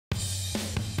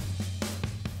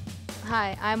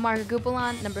Hi, I'm Margeaux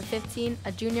Gupilan, number 15,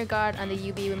 a junior guard on the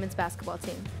UB women's basketball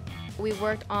team. We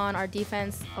worked on our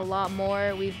defense a lot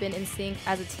more. We've been in sync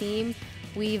as a team.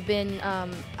 We've been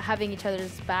having each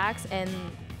other's backs and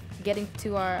getting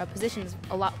to our positions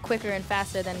a lot quicker and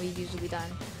faster than we've usually done.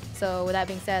 So with that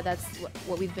being said, that's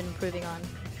what we've been improving on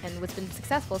and what's been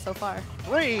successful so far.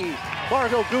 Three,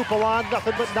 Margeaux Gupilan,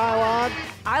 nothing but nylon.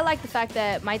 I like the fact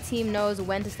that my team knows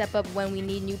when to step up, when we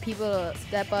need new people to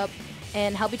step up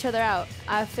and help each other out.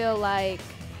 I feel like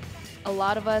a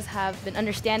lot of us have been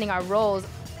understanding our roles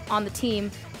on the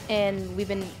team and we've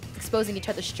been exposing each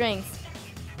other's strengths.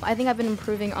 I think I've been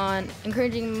improving on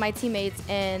encouraging my teammates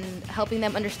and helping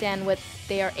them understand what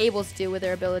they are able to do with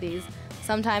their abilities.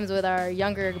 Sometimes with our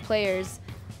younger players,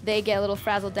 they get a little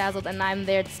frazzled-dazzled and I'm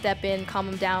there to step in, calm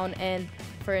them down, and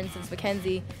for instance,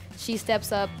 Mackenzie, she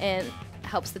steps up and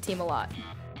helps the team a lot.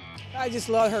 I just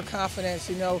love her confidence.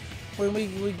 You know, when we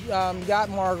got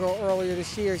Margeaux earlier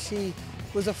this year, she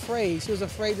was afraid. She was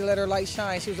afraid to let her light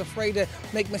shine. She was afraid to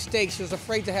make mistakes. She was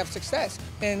afraid to have success.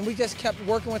 And we just kept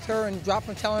working with her and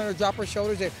telling her to drop her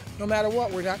shoulders that no matter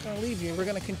what, we're not going to leave you. We're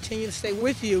going to continue to stay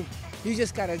with you. You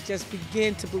just got to just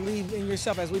begin to believe in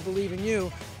yourself as we believe in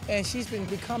you. And she's been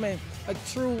becoming a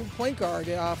true point guard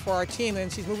for our team,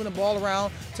 and she's moving the ball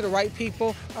around to the right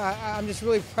people. I'm just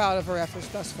really proud of her efforts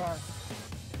thus far.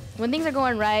 When things are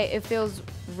going right, it feels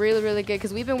really, really good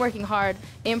because we've been working hard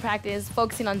in practice,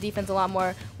 focusing on defense a lot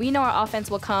more. We know our offense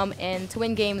will come, and to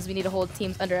win games, we need to hold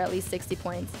teams under at least 60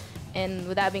 points. And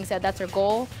with that being said, that's our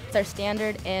goal, it's our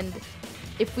standard, and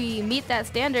if we meet that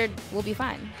standard, we'll be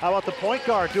fine. How about the point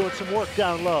guard doing some work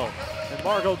down low? And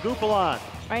Margeaux Gupilan.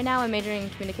 Right now, I'm majoring in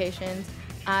communications.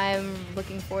 I'm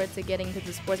looking forward to getting to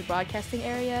the sports broadcasting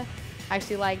area. I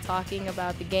actually like talking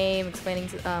about the game, explaining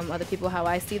to other people how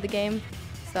I see the game.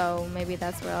 So maybe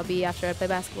that's where I'll be after I play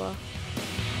basketball.